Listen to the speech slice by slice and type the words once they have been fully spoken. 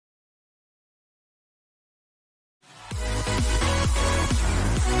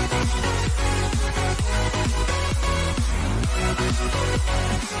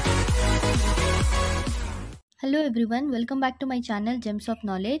Hello everyone, welcome back to my channel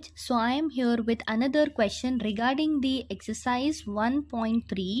Gemsofknowledge. So I am here with another question regarding the exercise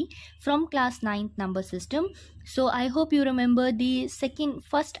 1.3 from class 9th number system. So I hope you remember the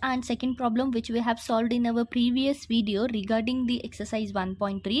first and second problem which we have solved in our previous video regarding the exercise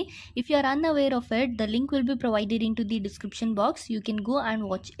 1.3. If you are unaware of it, the link will be provided into the description box. You can go and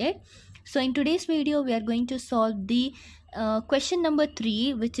watch it. So in today's video we are going to solve the question number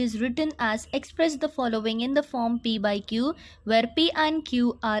 3, which is written as express the following in the form P by Q, where P and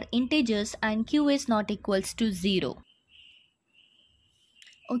Q are integers and Q is not equals to 0.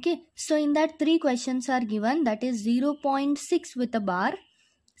 Okay, so in that 3 questions are given, that is 0.6 with a bar.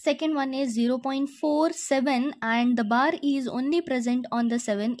 Second one is 0.47 and the bar is only present on the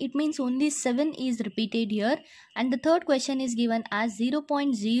 7. It means only 7 is repeated here. And the third question is given as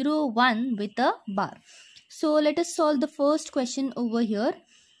 0.01 with a bar. So let us solve the first question over here.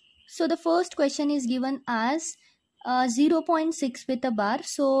 So the first question is given as 0.6 with a bar.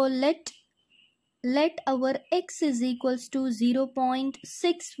 So let our x is equals to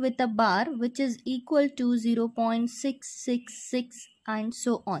 0.6 with a bar, which is equal to 0.666 and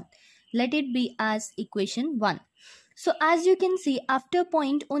so on. Let it be as equation 1. So as you can see, after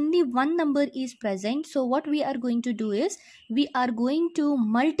point only one number is present. So what we are going to do is we are going to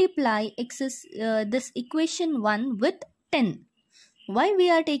multiply this equation 1 with 10. Why we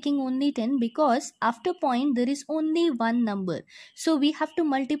are taking only 10? Because after point there is only one number. So we have to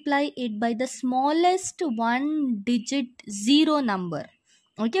multiply it by the smallest one digit 0 number.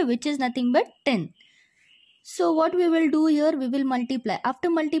 Okay, which is nothing but 10. So what we will do here, we will multiply.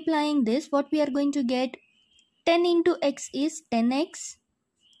 After multiplying this, what we are going to get? 10 into x is 10x,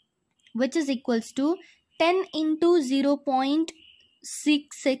 which is equals to 10 into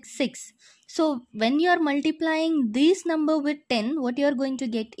 0.666. So when you are multiplying this number with 10, what you are going to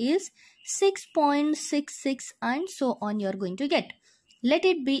get is 6.66 and so on you are going to get. Let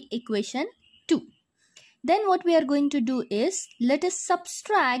it be equation 2. Then what we are going to do is, let us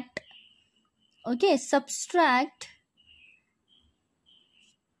subtract. Okay, subtract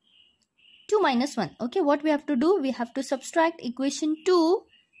 2 minus 1. Okay, what we have to do? We have to subtract equation 2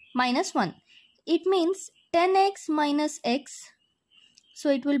 minus 1. It means 10x minus x. So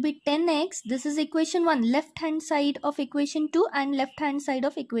it will be 10x. This is equation 1. Left hand side of equation 2 and left hand side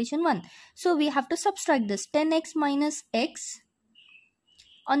of equation 1. So we have to subtract this 10x minus x.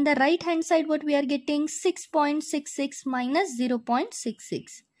 On the right hand side, what we are getting? 6.66 minus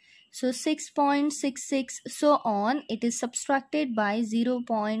 0.66. So 6.66 so on, it is subtracted by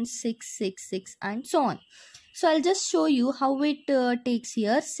 0.666 and so on. So I'll just show you how it takes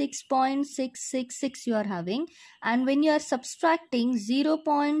here. 6.666 you are having, and when you are subtracting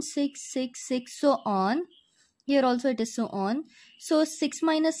 0.666 so on, here also it is so on. So 6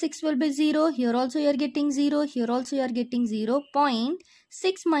 minus 6 will be 0. Here also you are getting 0. Here also you are getting 0.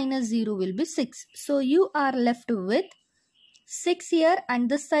 0.6 minus 0 will be 6. So you are left with 6 here, and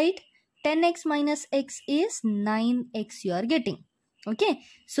this side 10x minus x is 9x you are getting. Okay,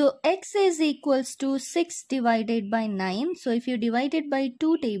 so x is equals to 6 divided by 9. So if you divide it by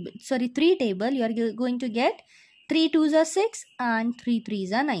 3 table, you are going to get 3 2s are 6 and 3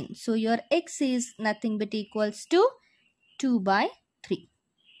 3s are 9. So your x is nothing but equals to 2 by 3.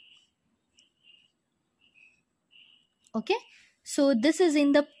 Okay, so this is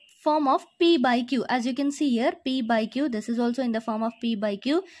in the form of P by Q. As you can see here, P by Q, this is also in the form of P by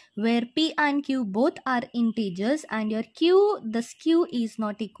Q, where P and Q both are integers and your this Q is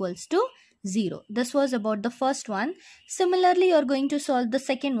not equals to 0. This was about the first one. Similarly, you are going to solve the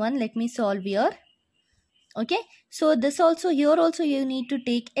second one. Let me solve here. Okay, so this also, here also you need to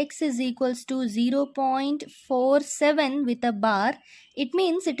take x is equals to 0.47 with a bar. It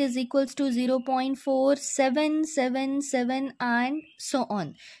means it is equals to 0.4777 and so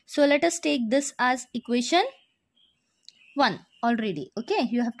on. So let us take this as equation 1 already. Okay,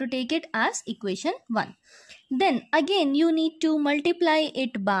 you have to take it as equation 1. Then again you need to multiply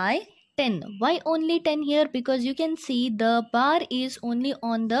it by 10. Why only 10 here? Because you can see the bar is only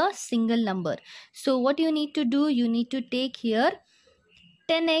on the single number. So what you need to do, you need to take here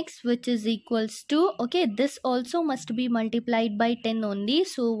 10x, which is equals to, okay, this also must be multiplied by 10 only.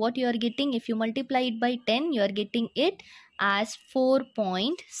 So what you are getting, if you multiply it by 10, you are getting it as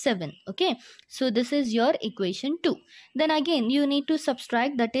 4.7. Okay, so this is your equation 2. Then again you need to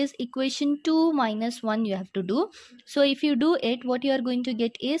subtract, that is equation 2 minus 1 you have to do. So if you do it, what you are going to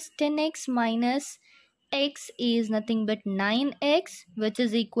get is 10x minus x is nothing but 9x, which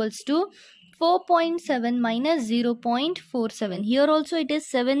is equals to 4.7 minus 0.47. Here also it is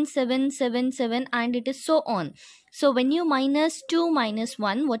 7777 and it is so on. So when you minus 2 minus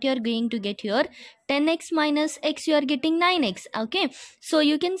 1, what you are going to get here? 10x minus x, you are getting 9x. Okay, so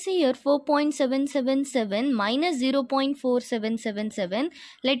you can see here 4.777 minus 0.4777.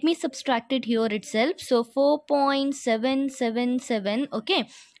 Let me subtract it here itself. So 4.777. Okay,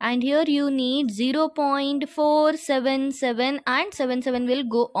 and here you need 0.477 and 77 will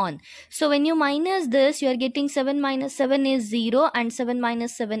go on. So when you minus this, you are getting 7 minus 7 is 0 and 7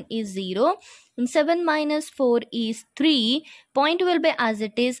 minus 7 is 0. And 7 minus 4 is 3. Point will be as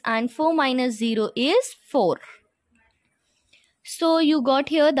it is, and 4 minus 0 is 4. So you got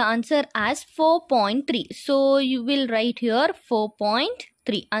here the answer as 4.3. So you will write here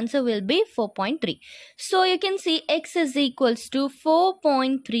 4.3. Answer will be 4.3. So you can see x is equals to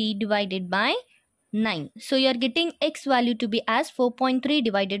 4.3 divided by 9. So you are getting x value to be as 4.3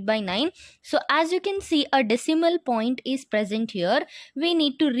 divided by 9. So as you can see, a decimal point is present here. We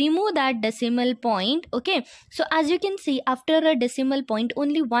need to remove that decimal point. Okay, so as you can see, after a decimal point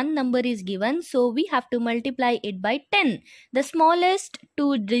only one number is given, so we have to multiply it by 10, the smallest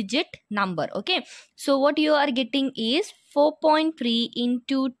 2-digit number. Okay, so what you are getting is 4.3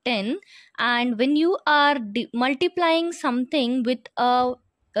 into 10, and when you are multiplying something with a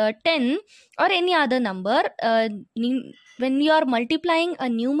 10 or any other number, when you are multiplying a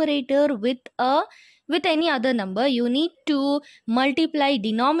numerator with any other number, you need to multiply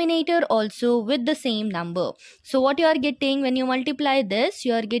denominator also with the same number. So what you are getting when you multiply this,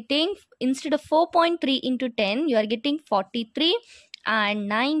 you are getting, instead of 4.3 into 10, you are getting 43, and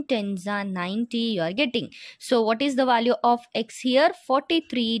 9 tens are 90 you are getting. So what is the value of x here?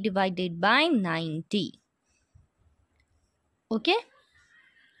 43 divided by 90. Okay,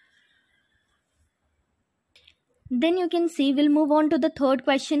 then you can see we'll move on to the third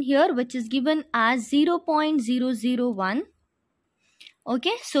question here, which is given as 0.001.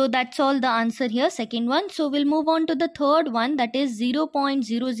 Okay, so that's all the answer here, second one. So we'll move on to the third one, that is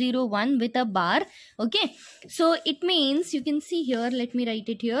 0.001 with a bar. Okay, so it means, you can see here, let me write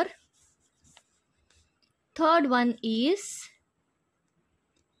it here. Third one is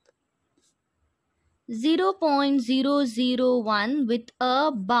 0.001 with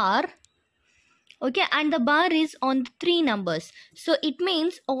a bar. Okay, and the bar is on 3 numbers. So it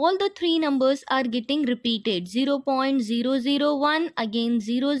means all the 3 numbers are getting repeated. 0.001, again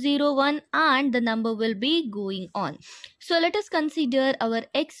 001, and the number will be going on. So let us consider our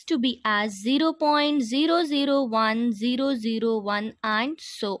x to be as 0.001, and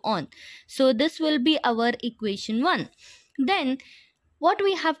so on. So this will be our equation 1. Then what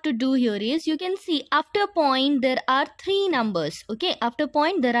we have to do here is, you can see after point there are 3 numbers. Okay, after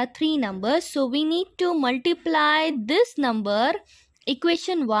point there are 3 numbers. So we need to multiply this number,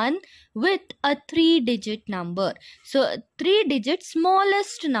 equation 1, with a 3-digit number. So 3-digit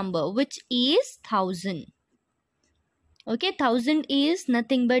smallest number, which is 1000. Okay, 1000 is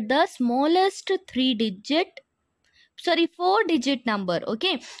nothing but the smallest 4-digit number.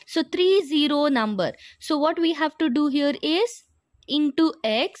 Okay, so 30 number. So what we have to do here is into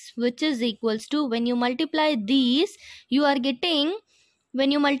x, which is equals to, when you multiply these, you are getting,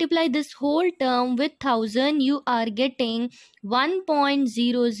 when you multiply this whole term with 1000, you are getting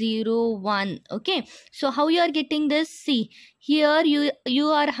 1.001. Okay, so how you are getting this? See, here you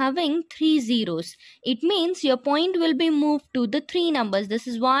are having 3 zeros. It means your point will be moved to the 3 numbers. This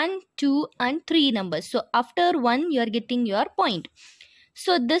is 1, 2 and 3 numbers. So after 1 you are getting your point.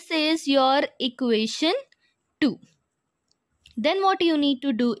 So this is your equation 2. Then what you need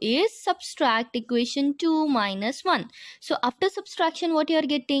to do is subtract equation 2 minus 1. So after subtraction, what you are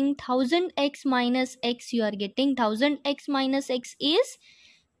getting? 1000x minus x, you are getting 1000x minus x is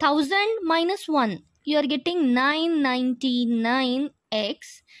 1000 minus 1. You are getting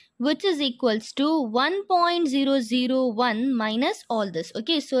 999x, which is equals to 1.001 minus all this.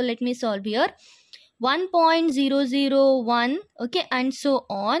 Okay, so let me solve here. 1.001, okay, and so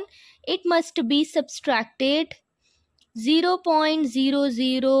on. It must be subtracted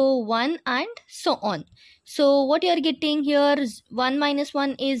 0.001 and so on. So what you are getting here, 1 minus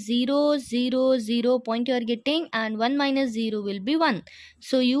 1 is 0, 0, 0 point you are getting, and 1 minus 0 will be 1.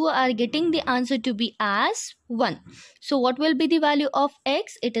 So you are getting the answer to be as 1. So what will be the value of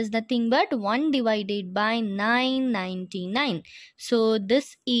x? It is nothing but 1 divided by 999. So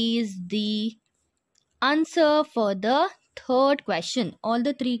this is the answer for the third question. All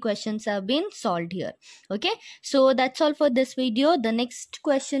the 3 questions have been solved here. Okay, so that's all for this video. The next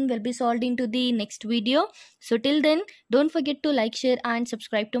question will be solved into the next video. So till then, don't forget to like, share and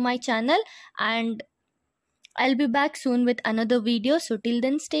subscribe to my channel, and I'll be back soon with another video. So till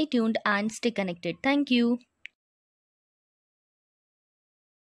then, stay tuned and stay connected. Thank you.